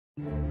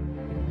Warm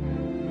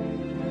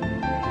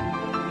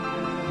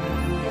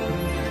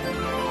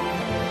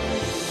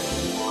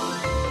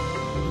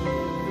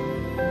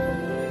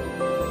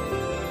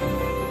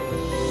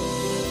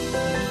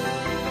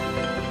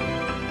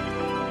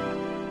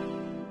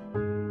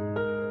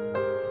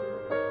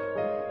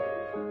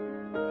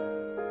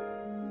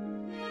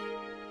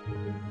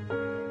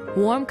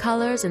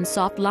colors and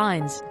soft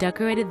lines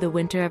decorated the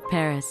winter of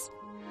Paris.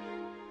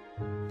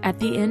 At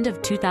the end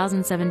of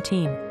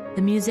 2017,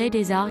 the Musée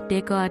des Arts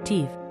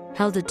Décoratifs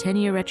held a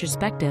 10-year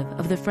retrospective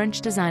of the French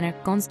designer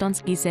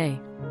Constance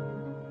Guisset.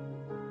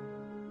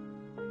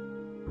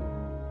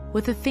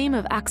 With the theme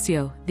of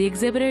Actio, the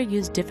exhibitor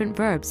used different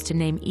verbs to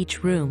name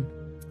each room,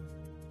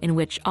 in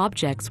which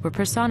objects were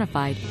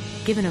personified,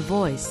 given a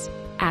voice,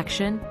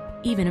 action,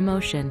 even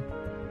emotion.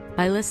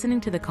 By listening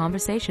to the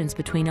conversations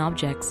between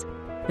objects,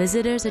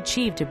 visitors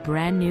achieved a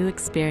brand new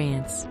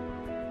experience.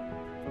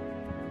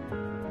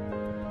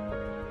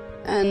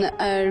 And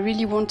I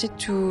really wanted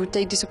to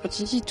take this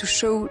opportunity to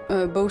show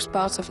both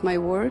parts of my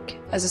work,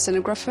 as a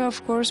scenographer,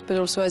 of course, but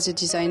also as a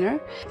designer.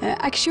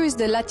 Actio is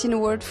the Latin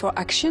word for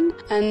action,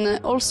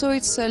 and also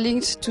it's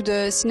linked to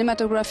the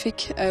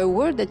cinematographic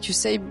word that you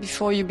say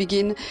before you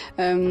begin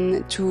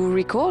to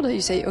record. You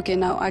say, okay,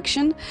 now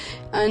action.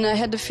 And I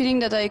had the feeling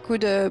that I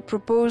could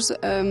propose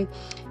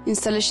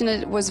installation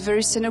that was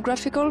very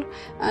scenographical,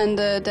 and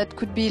that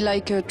could be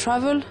like a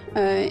travel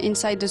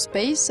inside the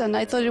space, and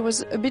I thought it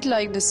was a bit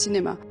like the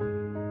cinema.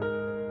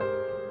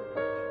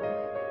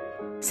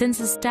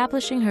 Since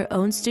establishing her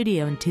own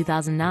studio in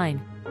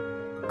 2009,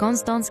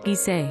 Constance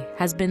Guisset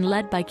has been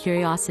led by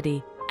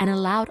curiosity and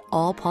allowed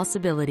all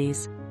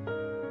possibilities.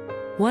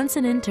 Once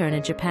an intern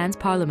in Japan's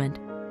parliament,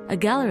 a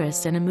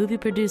gallerist and a movie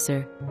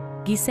producer,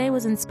 Guisset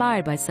was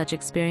inspired by such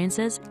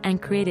experiences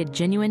and created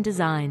genuine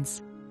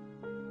designs.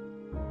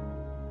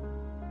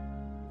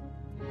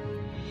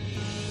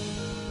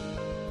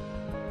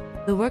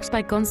 The works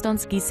by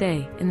Constance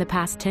Guisset in the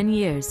past 10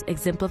 years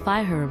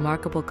exemplify her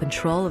remarkable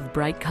control of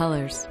bright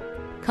colors.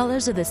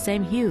 Colors of the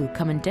same hue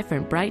come in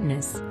different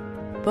brightness.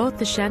 Both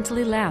the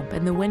Chantilly lamp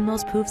and the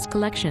Windmills Poufs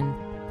collection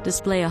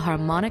display a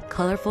harmonic,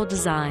 colorful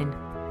design.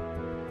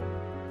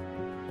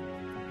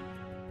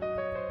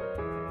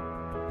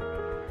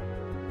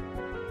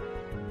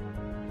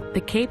 The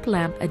Cape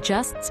lamp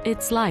adjusts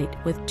its light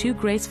with two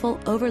graceful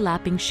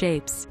overlapping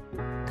shapes,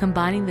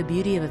 combining the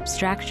beauty of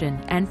abstraction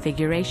and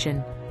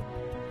figuration.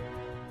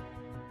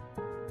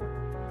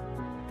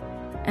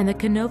 And the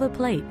Canova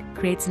plate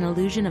creates an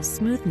illusion of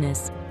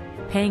smoothness,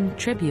 paying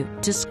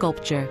tribute to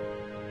sculpture.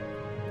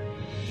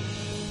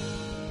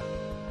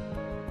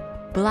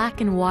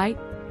 Black and white,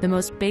 the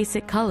most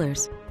basic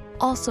colors,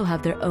 also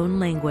have their own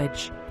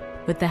language.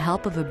 With the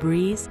help of a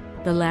breeze,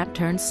 the lamp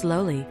turns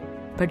slowly,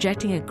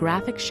 projecting a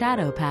graphic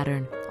shadow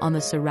pattern on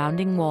the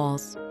surrounding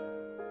walls.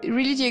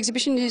 Really, the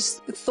exhibition is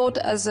thought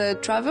as a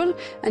travel,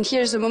 and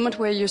here's a moment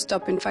where you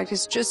stop. In fact,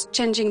 it's just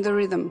changing the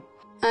rhythm.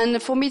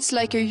 And for me, it's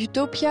like a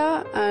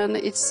utopia, and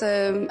it's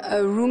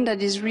a room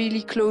that is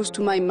really close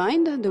to my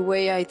mind, the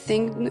way I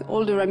think,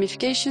 all the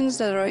ramifications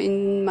that are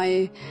in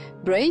my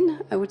brain,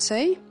 I would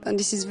say. And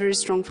this is very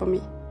strong for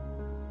me.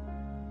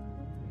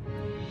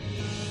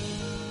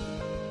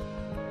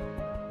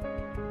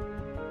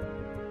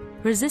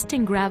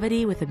 Resisting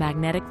gravity with the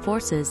magnetic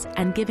forces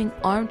and giving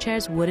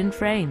armchairs wooden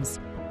frames.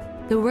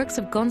 The works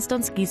of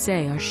Constance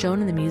Guisset are shown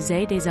in the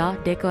Musée des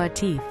Arts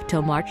Décoratifs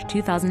till March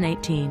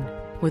 2018.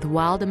 With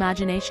wild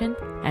imagination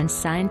and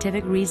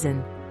scientific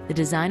reason, the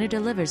designer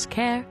delivers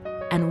care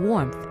and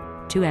warmth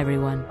to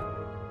everyone.